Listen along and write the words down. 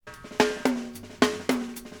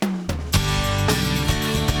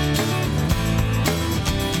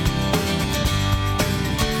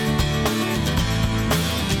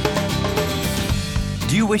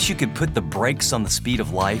wish you could put the brakes on the speed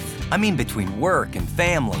of life? I mean, between work and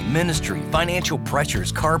family, ministry, financial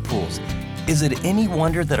pressures, carpools. Is it any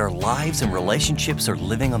wonder that our lives and relationships are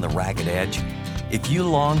living on the ragged edge? If you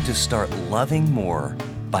long to start loving more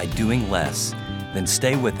by doing less, then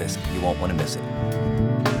stay with us. You won't want to miss it.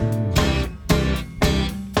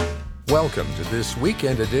 Welcome to this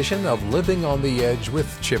weekend edition of Living on the Edge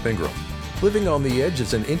with Chip Ingram. Living on the Edge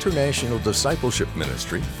is an international discipleship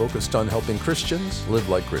ministry focused on helping Christians live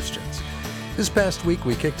like Christians. This past week,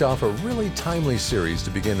 we kicked off a really timely series to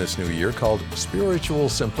begin this new year called Spiritual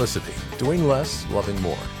Simplicity, Doing Less, Loving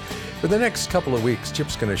More. For the next couple of weeks,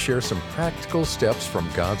 Chip's going to share some practical steps from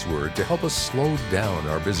God's Word to help us slow down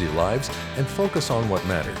our busy lives and focus on what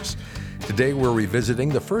matters. Today, we're revisiting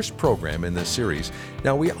the first program in this series.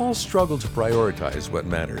 Now, we all struggle to prioritize what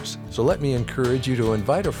matters, so let me encourage you to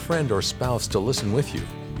invite a friend or spouse to listen with you,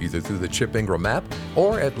 either through the Chip Ingram app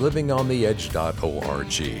or at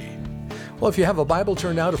livingontheedge.org. Well, if you have a Bible,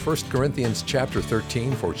 turn now to 1 Corinthians chapter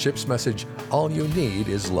 13 for Chip's message, All You Need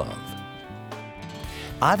Is Love.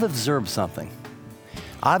 I've observed something.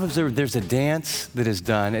 I've observed there's a dance that is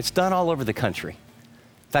done. It's done all over the country.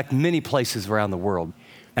 In fact, many places around the world.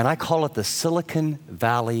 And I call it the Silicon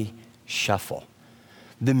Valley Shuffle.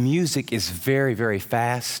 The music is very, very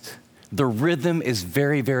fast. The rhythm is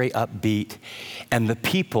very, very upbeat. And the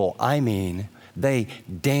people, they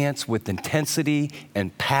dance with intensity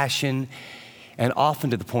and passion and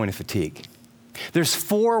often to the point of fatigue. There's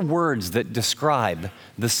 4 words that describe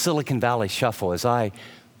the Silicon Valley Shuffle as I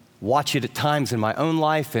watch it at times in my own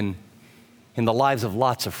life and in the lives of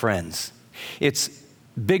lots of friends. It's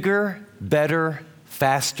bigger, better,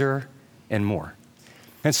 faster, and more.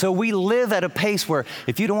 And so we live at a pace where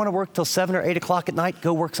if you don't want to work till 7 or 8 o'clock at night,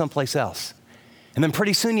 go work someplace else. And then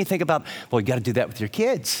pretty soon you think about, well, you got to do that with your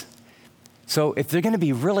kids. So if they're going to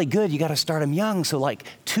be really good, you got to start them young. So like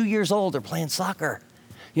 2 years old, they're playing soccer.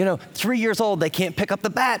 3 years old, they can't pick up the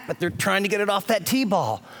bat, but they're trying to get it off that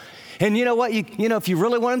T-ball. And you know what? If you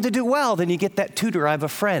really want them to do well, then you get that tutor. I have a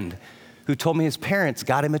friend who told me his parents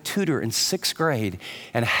got him a tutor in 6th grade,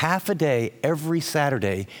 and half a day every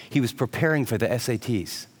Saturday he was preparing for the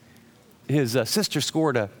SATs. His sister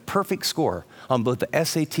scored a perfect score on both the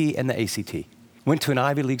SAT and the ACT. Went to an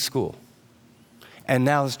Ivy League school, and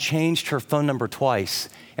now has changed her phone number twice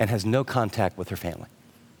and has no contact with her family.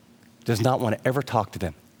 Does not want to ever talk to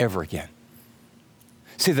them ever again.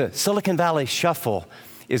 See, the Silicon Valley Shuffle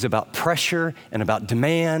is about pressure and about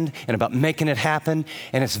demand and about making it happen,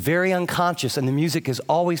 and it's very unconscious, and the music is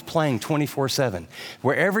always playing 24/7.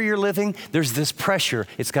 Wherever you're living, there's this pressure.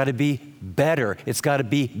 It's got to be better. It's got to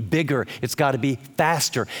be bigger. It's got to be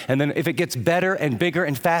faster. And then if it gets better and bigger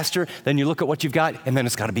and faster, then you look at what you've got, and then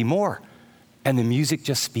it's got to be more. And the music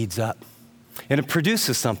just speeds up. And it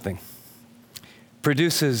produces something.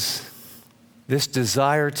 Produces this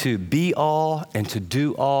desire to be all and to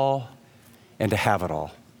do all and to have it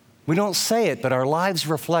all. We don't say it, but our lives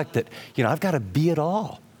reflect that, I've got to be it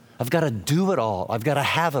all. I've got to do it all. I've got to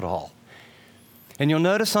have it all. And you'll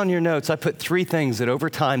notice on your notes, I put 3 things that over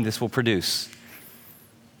time this will produce.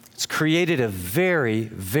 It's created a very,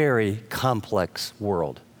 very complex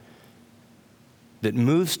world that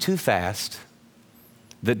moves too fast,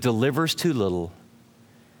 that delivers too little,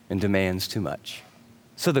 and demands too much.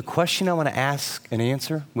 So the question I want to ask and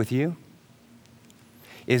answer with you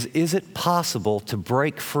is it possible to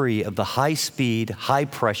break free of the high speed, high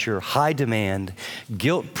pressure, high demand,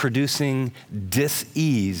 guilt-producing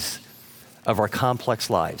dis-ease of our complex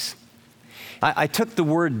lives? I took the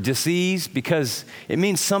word dis-ease because it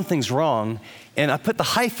means something's wrong, and I put the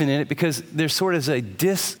hyphen in it because there's sort of a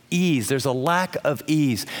dis-ease. There's a lack of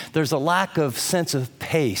ease. There's a lack of sense of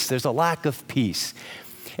pace. There's a lack of peace.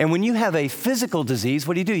 And when you have a physical disease,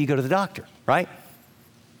 what do? You go to the doctor, right?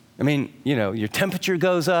 Your temperature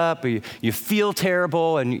goes up, or you feel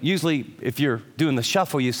terrible, and usually if you're doing the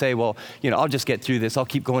shuffle, you say, well, I'll just get through this, I'll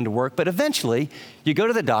keep going to work. But eventually, you go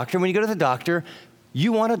to the doctor. When you go to the doctor,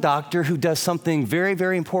 you want a doctor who does something very,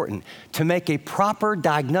 very important, to make a proper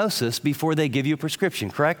diagnosis before they give you a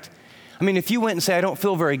prescription, correct? If you went and say, I don't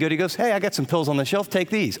feel very good, he goes, hey, I got some pills on the shelf,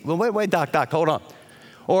 take these. Well, wait, doc, hold on.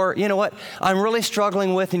 Or, you know what, I'm really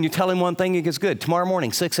struggling with, and you tell him one thing, he goes, good, tomorrow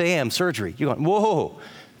morning, 6 a.m., surgery. You're going, whoa.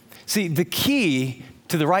 See, the key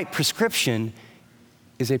to the right prescription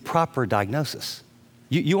is a proper diagnosis.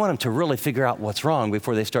 You want them to really figure out what's wrong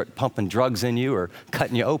before they start pumping drugs in you or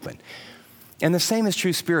cutting you open. And the same is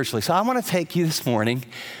true spiritually. So I want to take you this morning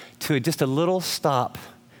to just a little stop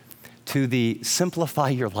to the Simplify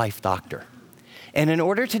Your Life doctor. And in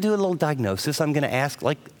order to do a little diagnosis, I'm going to ask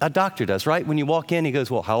like a doctor does, right? When you walk in, he goes,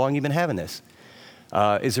 well, how long have you been having this?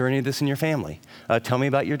 Is there any of this in your family? Tell me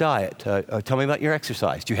about your diet. Tell me about your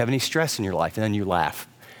exercise. Do you have any stress in your life? And then you laugh.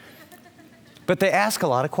 But they ask a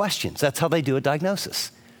lot of questions. That's how they do a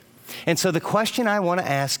diagnosis. And so the question I want to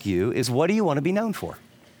ask you is, what do you want to be known for?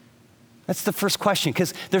 That's the first question,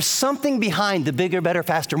 because there's something behind the bigger, better,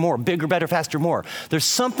 faster, more, bigger, better, faster, more. There's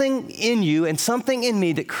something in you and something in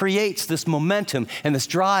me that creates this momentum and this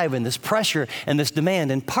drive and this pressure and this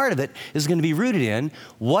demand. And part of it is going to be rooted in,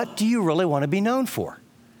 what do you really want to be known for?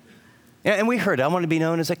 And we heard, I want to be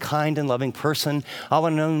known as a kind and loving person. I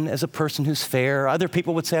want to be known as a person who's fair. Other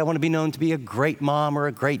people would say, I want to be known to be a great mom or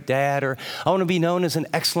a great dad, or I want to be known as an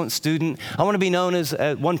excellent student. I want to be known as,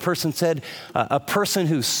 one person said, a person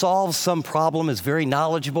who solves some problem, is very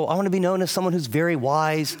knowledgeable. I want to be known as someone who's very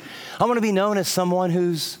wise. I want to be known as someone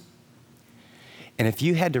who's, and if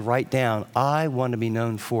you had to write down, I want to be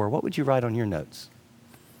known for, what would you write on your notes?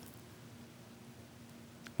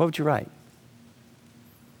 What would you write?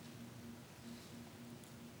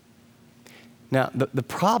 Now, the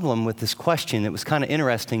problem with this question that was kind of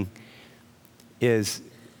interesting is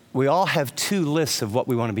we all have two lists of what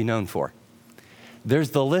we want to be known for.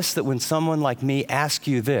 There's the list that when someone like me asks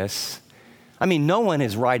you this, I mean, no one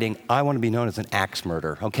is writing, I want to be known as an axe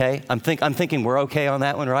murderer, okay? I'm thinking we're okay on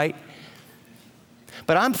that one, right?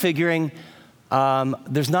 But I'm figuring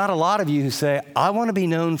there's not a lot of you who say, I want to be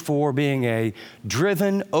known for being a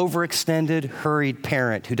driven, overextended, hurried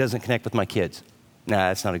parent who doesn't connect with my kids. Nah,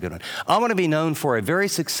 that's not a good one. I want to be known for a very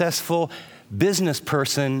successful business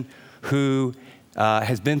person who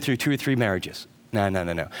has been through 2 or 3 marriages.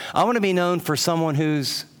 No. I want to be known for someone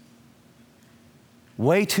who's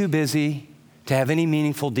way too busy to have any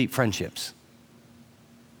meaningful, deep friendships.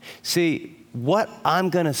 See, what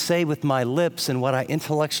I'm going to say with my lips and what I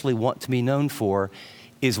intellectually want to be known for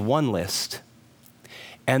is one list.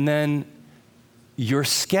 And then your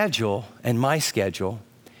schedule and my schedule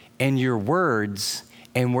and your words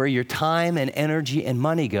and where your time and energy and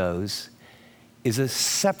money goes is a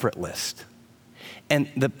separate list. And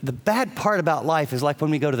the bad part about life is like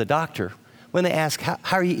when we go to the doctor, when they ask, how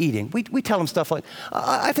are you eating? We tell them stuff like,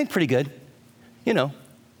 I think pretty good.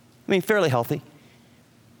 Fairly healthy.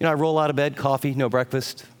 I roll out of bed, coffee, no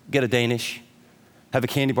breakfast, get a Danish, have a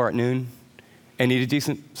candy bar at noon, and eat a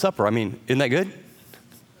decent supper. Isn't that good?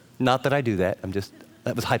 Not that I do that.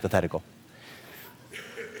 That was hypothetical.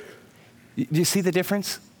 Do you see the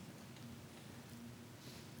difference?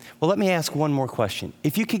 Well, let me ask one more question.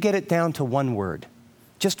 If you could get it down to one word,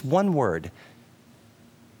 just one word,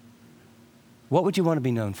 what would you want to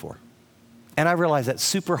be known for? And I realize that's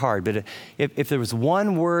super hard, but if there was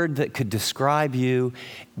one word that could describe you,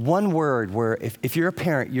 one word where if you're a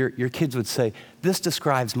parent, your kids would say, this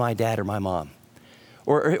describes my dad or my mom.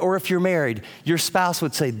 Or if you're married, your spouse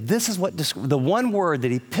would say, this is what, the one word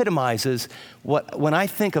that epitomizes when I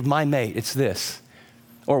think of my mate, it's this.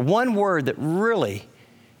 Or one word that really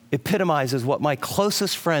epitomizes what my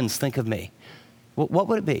closest friends think of me. What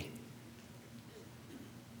would it be?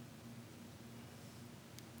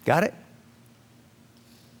 Got it?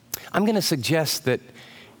 I'm going to suggest that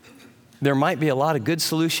there might be a lot of good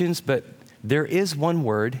solutions, but there is one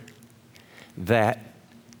word that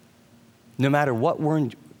no matter what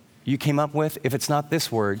word you came up with, if it's not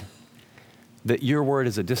this word, that your word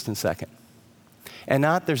is a distant second. And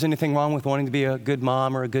not there's anything wrong with wanting to be a good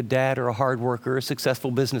mom or a good dad or a hard worker, a successful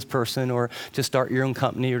business person, or to start your own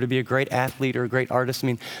company or to be a great athlete or a great artist.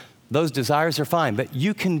 Those desires are fine, but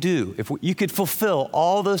you could fulfill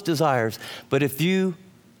all those desires, but if you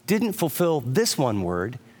didn't fulfill this one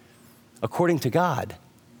word, according to God,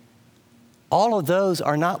 all of those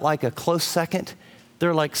are not like a close second.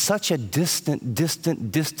 They're like such a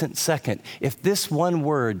distant second. If this one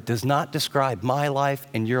word does not describe my life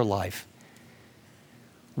and your life,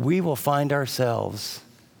 we will find ourselves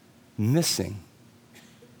missing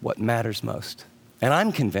what matters most. And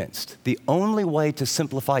I'm convinced the only way to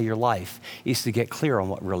simplify your life is to get clear on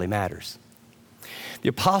what really matters. The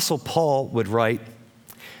Apostle Paul would write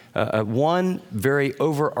one very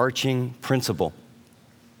overarching principle.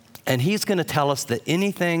 And he's going to tell us that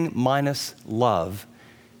anything minus love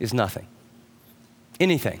is nothing.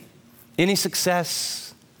 Anything. Any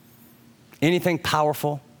success, anything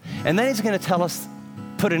powerful. And then he's going to tell us,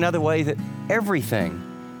 put another way, that everything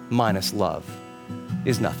minus love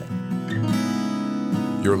is nothing.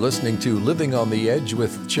 You're listening to Living on the Edge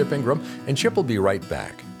with Chip Ingram, and Chip will be right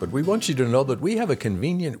back. But we want you to know that we have a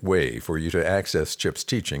convenient way for you to access Chip's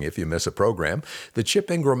teaching if you miss a program. The Chip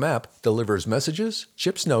Ingram app delivers messages,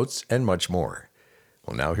 Chip's notes, and much more.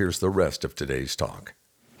 Well, now here's the rest of today's talk.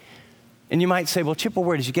 And you might say, well, Chip,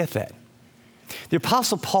 where did you get that? The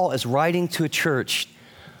Apostle Paul is writing to a church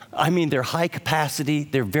I mean, they're high capacity,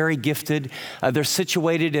 they're very gifted, they're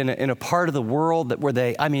situated in a part of the world where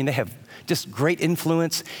they have just great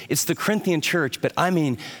influence. It's the Corinthian church, but I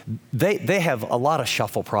mean, they have a lot of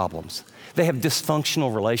shuffle problems. They have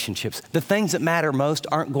dysfunctional relationships. The things that matter most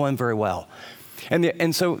aren't going very well.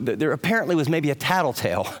 And so there apparently was maybe a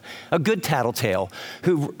tattletale, a good tattletale,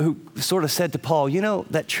 who sort of said to Paul, you know,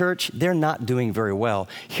 that church, they're not doing very well.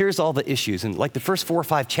 Here's all the issues. And like the first 4 or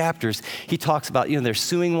 5 chapters, he talks about, you know, they're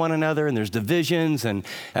suing one another and there's divisions and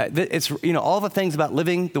it's, you know, all the things about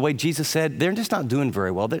living the way Jesus said, they're just not doing very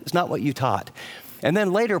well. It's not what you taught. And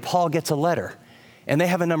then later, Paul gets a letter. And they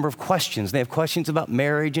have a number of questions. They have questions about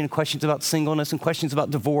marriage and questions about singleness and questions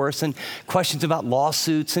about divorce and questions about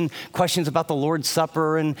lawsuits and questions about the Lord's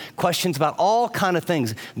Supper and questions about all kind of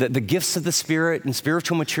things, the gifts of the Spirit and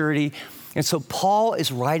spiritual maturity. And so Paul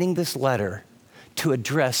is writing this letter to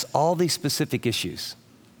address all these specific issues.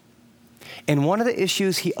 And one of the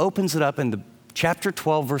issues, he opens it up in the chapter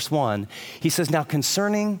 12, verse 1. He says, now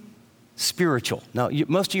concerning spiritual. Now,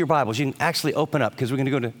 most of your Bibles, you can actually open up because we're going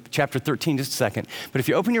to go to chapter 13 just a second. But if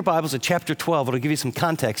you open your Bibles at chapter 12, it'll give you some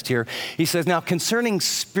context here. He says, now concerning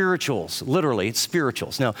spirituals, literally, it's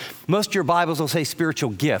spirituals. Now, most of your Bibles will say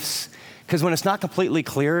spiritual gifts because when it's not completely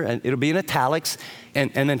clear, it'll be in italics,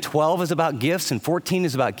 and then 12 is about gifts and 14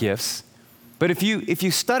 is about gifts. But if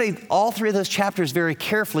you study all 3 of those chapters very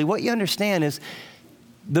carefully, what you understand is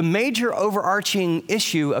the major overarching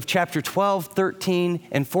issue of chapter 12, 13,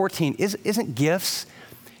 and 14 isn't gifts,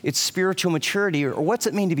 it's spiritual maturity, or what's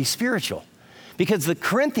it mean to be spiritual? Because the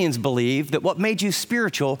Corinthians believed that what made you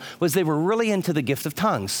spiritual was they were really into the gift of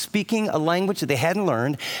tongues, speaking a language that they hadn't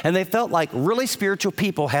learned, and they felt like really spiritual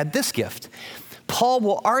people had this gift. Paul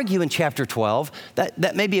will argue in chapter 12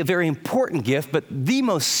 that may be a very important gift, but the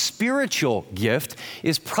most spiritual gift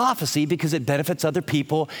is prophecy because it benefits other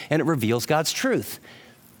people and it reveals God's truth.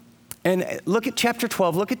 And look at chapter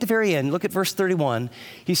 12, look at the very end, look at verse 31.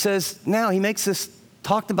 He says, now he makes this,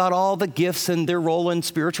 talked about all the gifts and their role in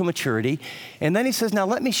spiritual maturity. And then he says, now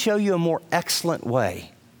let me show you a more excellent way.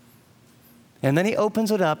 And then he opens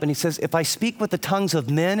it up and he says, if I speak with the tongues of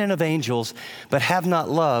men and of angels, but have not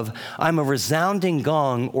love, I'm a resounding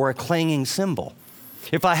gong or a clanging cymbal.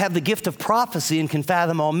 If I have the gift of prophecy and can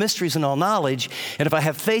fathom all mysteries and all knowledge, and if I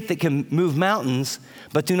have faith that can move mountains,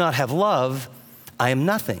 but do not have love, I am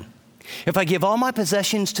nothing. If I give all my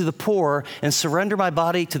possessions to the poor and surrender my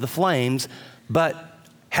body to the flames, but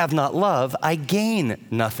have not love, I gain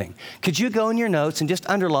nothing. Could you go in your notes and just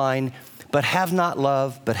underline, but have not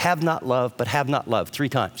love, but have not love, but have not love, 3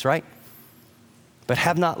 times, right? But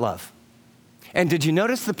have not love. And did you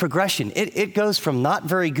notice the progression? It goes from not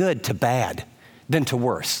very good to bad, then to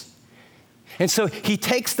worse. And so he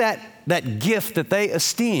takes that gift that they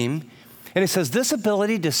esteem, and it says, this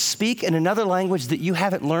ability to speak in another language that you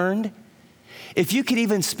haven't learned, if you could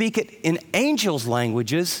even speak it in angels'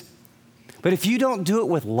 languages, but if you don't do it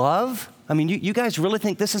with love, I mean, you guys really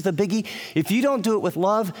think this is the biggie? If you don't do it with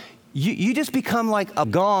love, you just become like a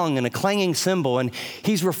gong and a clanging cymbal. And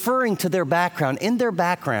he's referring to their background. In their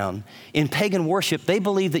background, in pagan worship, they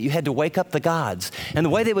believed that you had to wake up the gods. And the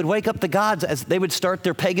way they would wake up the gods as they would start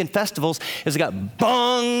their pagan festivals is they got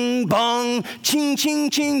bong, bong, ching, ching,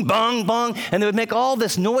 ching, bong, bong. And they would make all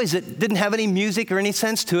this noise that didn't have any music or any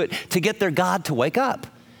sense to it to get their God to wake up.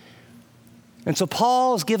 And so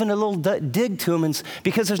Paul's given a little dig to them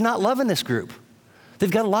because there's not love in this group. They've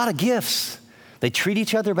got a lot of gifts. They treat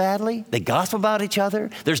each other badly. They gossip about each other.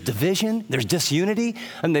 There's division. There's disunity.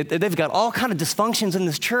 And they've got all kind of dysfunctions in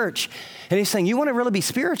this church. And he's saying, you want to really be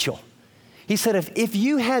spiritual. He said, if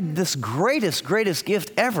you had this greatest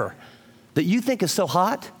gift ever that you think is so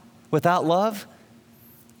hot without love,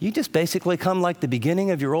 you just basically come like the beginning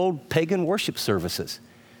of your old pagan worship services.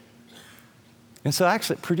 And so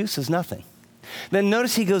actually it produces nothing. Then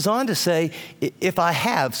notice he goes on to say, if I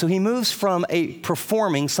have, so he moves from a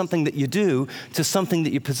performing, something that you do, to something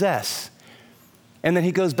that you possess. And then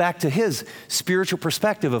he goes back to his spiritual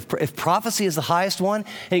perspective of if prophecy is the highest one,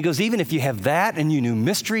 and he goes, even if you have that and you knew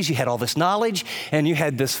mysteries, you had all this knowledge, and you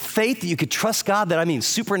had this faith that you could trust God, that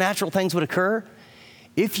supernatural things would occur.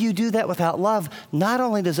 If you do that without love, not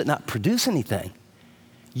only does it not produce anything,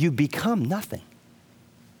 you become nothing.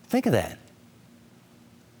 Think of that.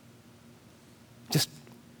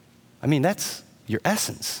 That's your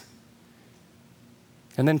essence.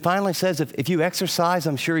 And then finally says, if you exercise,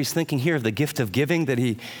 I'm sure he's thinking here of the gift of giving that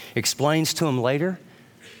he explains to him later.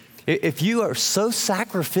 If you are so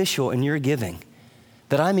sacrificial in your giving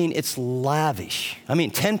that I mean it's lavish. I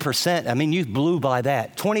mean 10%, I mean you blew by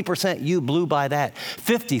that. 20%, you blew by that.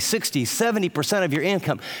 50, 60, 70% of your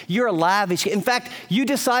income, you're lavish. In fact, you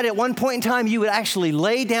decided at one point in time you would actually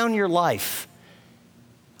lay down your life,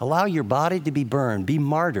 allow your body to be burned, be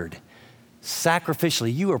martyred,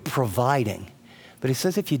 sacrificially. You are providing. But he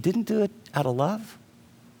says if you didn't do it out of love,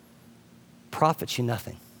 profits you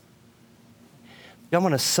nothing. I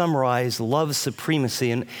want to summarize love's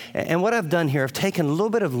supremacy. And what I've done here, I've taken a little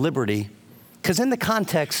bit of liberty, because in the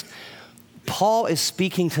context, Paul is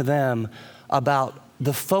speaking to them about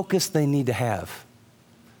the focus they need to have.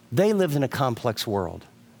 They lived in a complex world.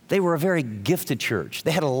 They were a very gifted church.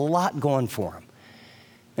 They had a lot going for them.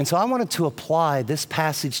 And so I wanted to apply this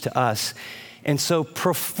passage to us. And so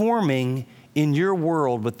performing in your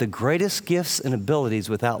world with the greatest gifts and abilities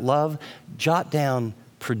without love, jot down,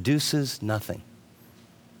 produces nothing.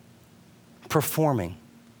 Performing.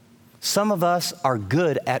 Some of us are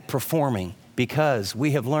good at performing because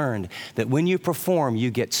we have learned that when you perform,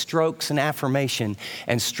 you get strokes and affirmation.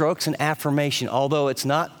 And strokes and affirmation, although it's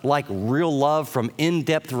not like real love from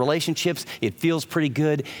in-depth relationships, it feels pretty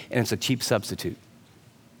good and it's a cheap substitute.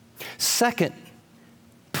 Second,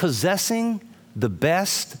 possessing the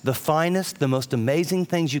best, the finest, the most amazing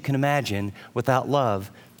things you can imagine without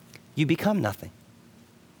love, you become nothing.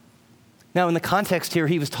 Now, in the context here,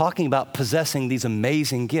 he was talking about possessing these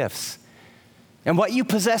amazing gifts. And what you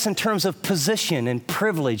possess in terms of position and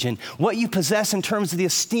privilege, and what you possess in terms of the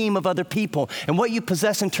esteem of other people, and what you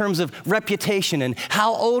possess in terms of reputation, and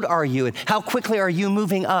how old are you, and how quickly are you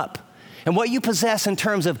moving up, and what you possess in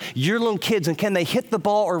terms of your little kids, and can they hit the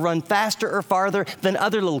ball or run faster or farther than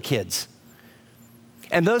other little kids.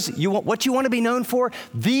 And what you want to be known for,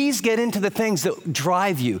 these get into the things that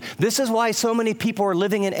drive you. This is why so many people are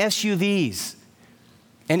living in SUVs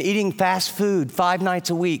and eating fast food 5 nights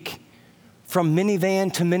a week, from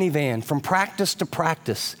minivan to minivan, from practice to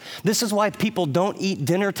practice. This is why people don't eat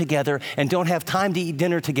dinner together and don't have time to eat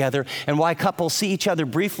dinner together, and why couples see each other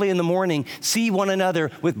briefly in the morning, see one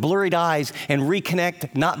another with blurred eyes, and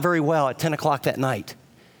reconnect not very well at 10 o'clock that night.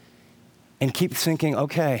 And keep thinking,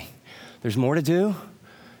 okay, there's more to do.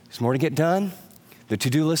 There's more to get done. The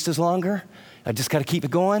to-do list is longer. I just got to keep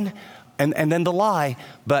it going. And then the lie,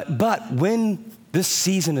 but when this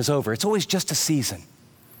season is over, it's always just a season.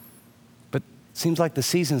 But it seems like the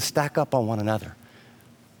seasons stack up on one another.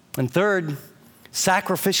 And third,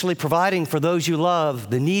 sacrificially providing for those you love,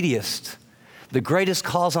 the neediest, the greatest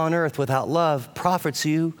cause on earth without love profits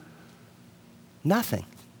you nothing.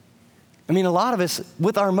 I mean, a lot of us,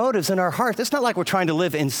 with our motives in our hearts, it's not like we're trying to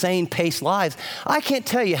live insane paced lives. I can't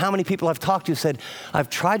tell you how many people I've talked to said, I've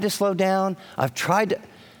tried to slow down,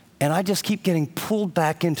 and I just keep getting pulled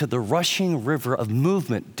back into the rushing river of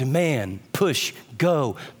movement, demand, push,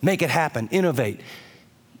 go, make it happen, innovate.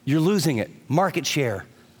 You're losing it, market share.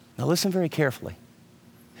 Now listen very carefully.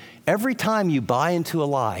 Every time you buy into a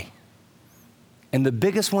lie, and the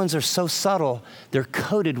biggest ones are so subtle, they're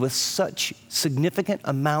coated with such significant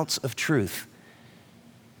amounts of truth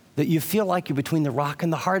that you feel like you're between the rock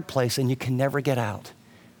and the hard place and you can never get out.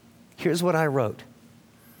 Here's what I wrote.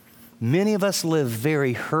 Many of us live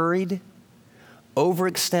very hurried,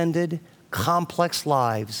 overextended, complex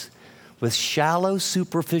lives with shallow,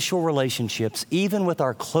 superficial relationships, even with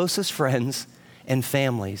our closest friends and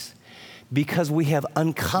families, because we have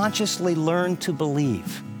unconsciously learned to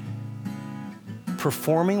believe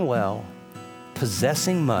performing well,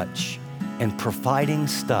 possessing much, and providing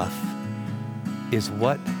stuff is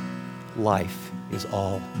what life is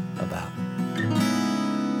all about.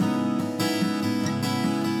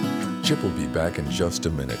 Chip will be back in just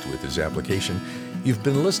a minute with his application. You've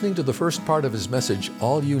been listening to the first part of his message,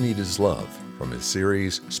 All You Need Is Love, from his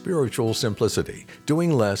series, Spiritual Simplicity,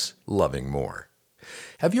 Doing Less, Loving More.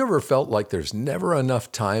 Have you ever felt like there's never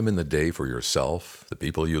enough time in the day for yourself, the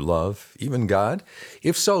people you love, even God?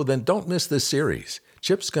 If so, then don't miss this series.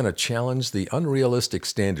 Chip's going to challenge the unrealistic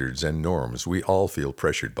standards and norms we all feel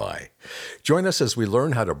pressured by. Join us as we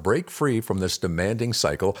learn how to break free from this demanding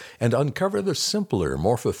cycle and uncover the simpler,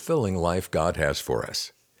 more fulfilling life God has for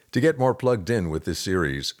us. To get more plugged in with this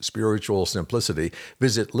series, Spiritual Simplicity,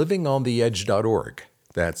 visit livingontheedge.org.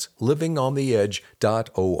 That's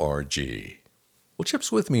livingontheedge.org. Well,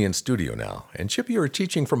 Chip's with me in studio now, and Chip, you're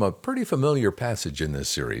teaching from a pretty familiar passage in this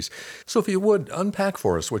series. So if you would, unpack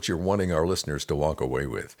for us what you're wanting our listeners to walk away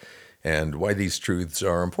with, and why these truths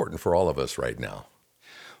are important for all of us right now.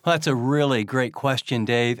 Well, that's a really great question,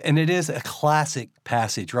 Dave, and it is a classic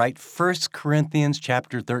passage, right? 1 Corinthians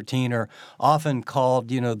chapter 13 are often called,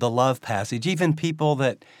 the love passage. Even people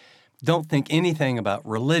that don't think anything about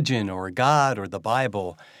religion or God or the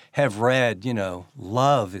Bible have read,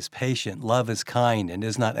 love is patient, love is kind, and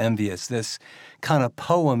is not envious. This kind of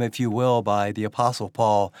poem, if you will, by the Apostle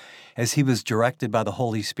Paul as he was directed by the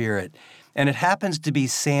Holy Spirit. And it happens to be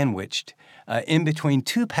sandwiched in between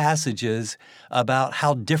two passages about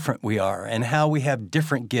how different we are and how we have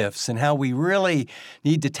different gifts and how we really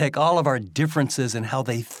need to take all of our differences and how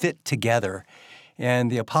they fit together.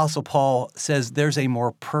 And the Apostle Paul says there's a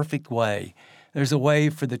more perfect way. There's a way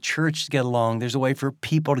for the church to get along. There's a way for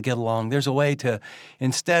people to get along. There's a way to,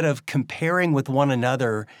 instead of comparing with one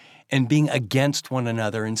another and being against one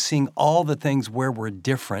another and seeing all the things where we're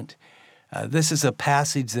different, this is a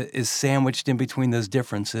passage that is sandwiched in between those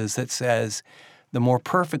differences that says the more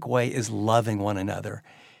perfect way is loving one another.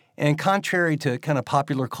 And contrary to kind of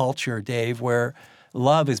popular culture, Dave, where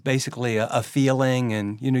love is basically a feeling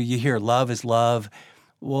and, you hear love is love.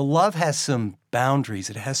 Well, love has some boundaries.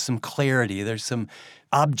 It has some clarity. There's some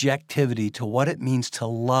objectivity to what it means to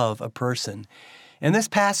love a person. And this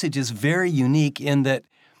passage is very unique in that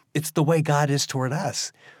it's the way God is toward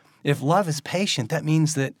us. If love is patient, that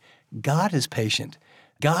means that God is patient.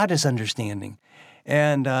 God is understanding.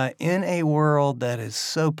 And in a world that is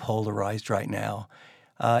so polarized right now,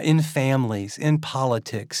 in families, in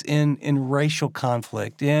politics, in racial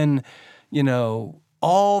conflict, in,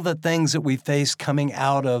 all the things that we face coming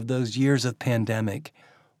out of those years of pandemic,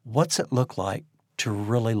 what's it look like to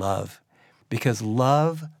really love? Because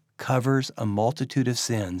love covers a multitude of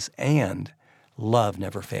sins, and love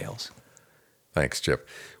never fails. Thanks, Chip.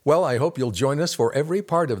 Well, I hope you'll join us for every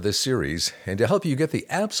part of this series. And to help you get the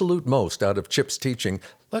absolute most out of Chip's teaching,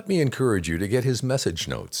 let me encourage you to get his message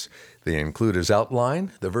notes. They include his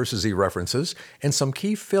outline, the verses he references, and some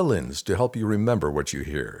key fill-ins to help you remember what you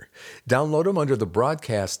hear. Download them under the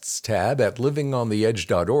Broadcasts tab at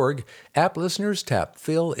livingontheedge.org. App listeners tap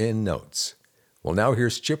Fill in Notes. Well, now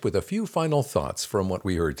here's Chip with a few final thoughts from what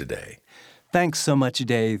we heard today. Thanks so much,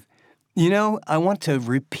 Dave. I want to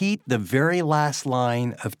repeat the very last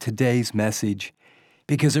line of today's message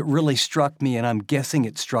because it really struck me, and I'm guessing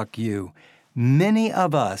it struck you. Many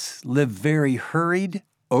of us live very hurried,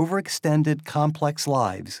 overextended, complex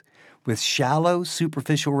lives with shallow,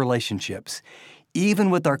 superficial relationships, even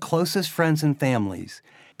with our closest friends and families,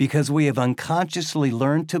 because we have unconsciously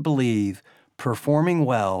learned to believe performing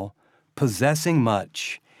well, possessing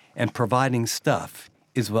much, and providing stuff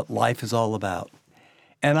is what life is all about.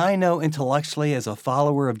 And I know intellectually as a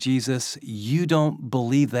follower of Jesus, you don't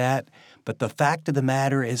believe that, but the fact of the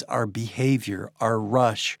matter is our behavior, our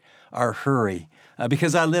rush, our hurry.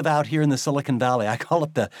 Because I live out here in the Silicon Valley, I call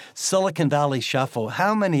it the Silicon Valley Shuffle.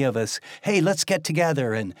 How many of us, hey, let's get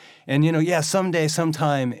together and someday,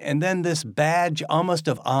 sometime, and then this badge almost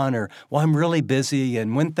of honor, well, I'm really busy,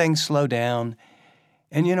 and when things slow down,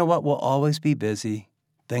 and you know what, we'll always be busy.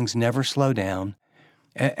 Things never slow down.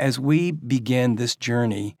 As we begin this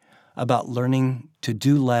journey about learning to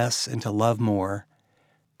do less and to love more,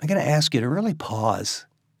 I'm going to ask you to really pause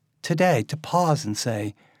today, to pause and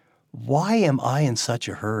say, why am I in such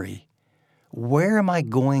a hurry? Where am I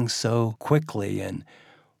going so quickly? And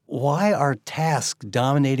why are tasks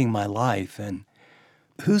dominating my life? And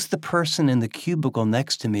who's the person in the cubicle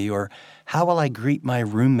next to me? Or how will I greet my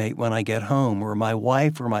roommate when I get home? Or my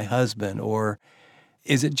wife or my husband? Or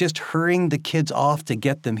is it just hurrying the kids off to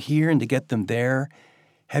get them here and to get them there?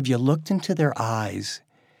 Have you looked into their eyes?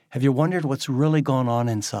 Have you wondered what's really going on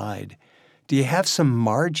inside? Do you have some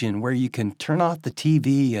margin where you can turn off the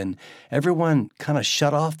TV and everyone kind of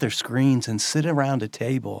shut off their screens and sit around a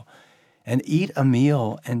table and eat a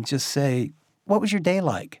meal and just say, what was your day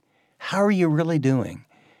like? How are you really doing?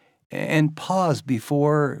 And pause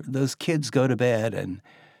before those kids go to bed and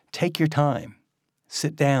take your time.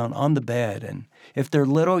 Sit down on the bed, and if they're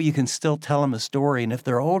little, you can still tell them a story, and if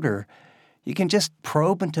they're older, you can just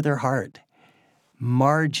probe into their heart.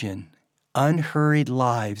 Margin, unhurried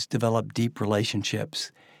lives develop deep relationships,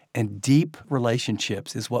 and deep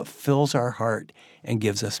relationships is what fills our heart and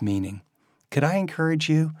gives us meaning. Could I encourage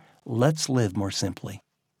you? Let's live more simply.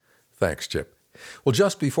 Thanks, Chip. Well,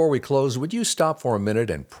 just before we close, would you stop for a minute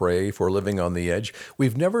and pray for Living on the Edge?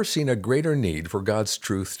 We've never seen a greater need for God's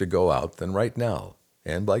truth to go out than right now.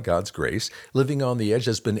 And by God's grace, Living on the Edge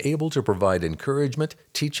has been able to provide encouragement,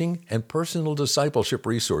 teaching, and personal discipleship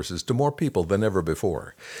resources to more people than ever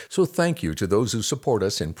before. So thank you to those who support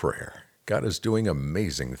us in prayer. God is doing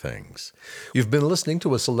amazing things. You've been listening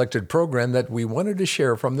to a selected program that we wanted to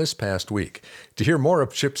share from this past week. To hear more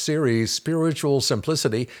of Chip's series, Spiritual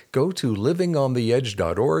Simplicity, go to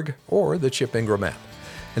livingontheedge.org or the Chip Ingram app.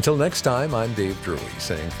 Until next time, I'm Dave Drury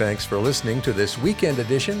saying thanks for listening to this weekend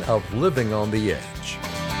edition of Living on the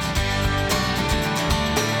Edge.